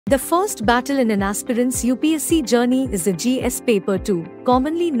The first battle in an aspirant's UPSC journey is the GS Paper 2,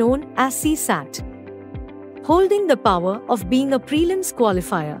 commonly known as CSAT. Holding the power of being a prelims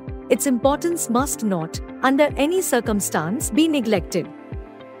qualifier, its importance must not, under any circumstance, be neglected.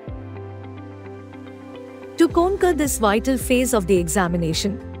 To conquer this vital phase of the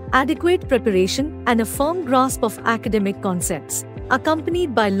examination, adequate preparation and a firm grasp of academic concepts,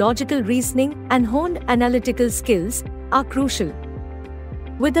 accompanied by logical reasoning and honed analytical skills, are crucial.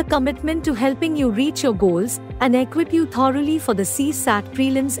 With a commitment to helping you reach your goals and equip you thoroughly for the CSAT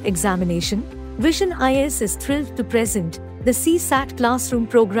Prelims examination, Vision IAS is thrilled to present the CSAT Classroom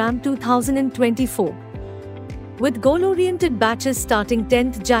Program 2024. With goal-oriented batches starting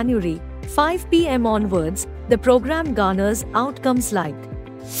 10th January, 5 p.m. onwards, the program garners outcomes like: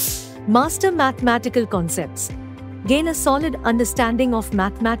 master mathematical concepts, gain a solid understanding of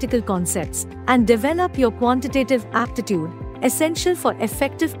mathematical concepts, and develop your quantitative aptitude, essential for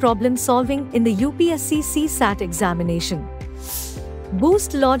effective problem solving in the UPSC CSAT examination.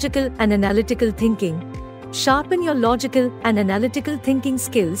 Boost logical and analytical thinking. Sharpen your logical and analytical thinking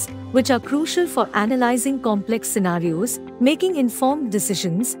skills, which are crucial for analyzing complex scenarios, making informed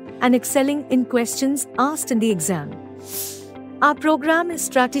decisions, and excelling in questions asked in the exam. Our program is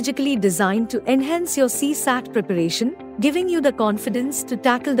strategically designed to enhance your CSAT preparation, giving you the confidence to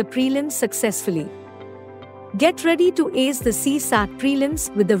tackle the prelims successfully. Get ready to ace the CSAT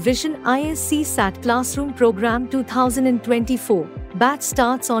Prelims with the Vision IAS CSAT Classroom Program 2024. Batch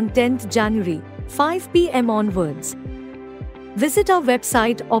starts on 10th January, 5 p.m. onwards. Visit our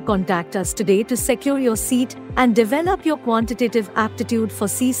website or contact us today to secure your seat and develop your quantitative aptitude for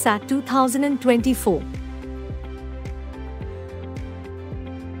CSAT 2024.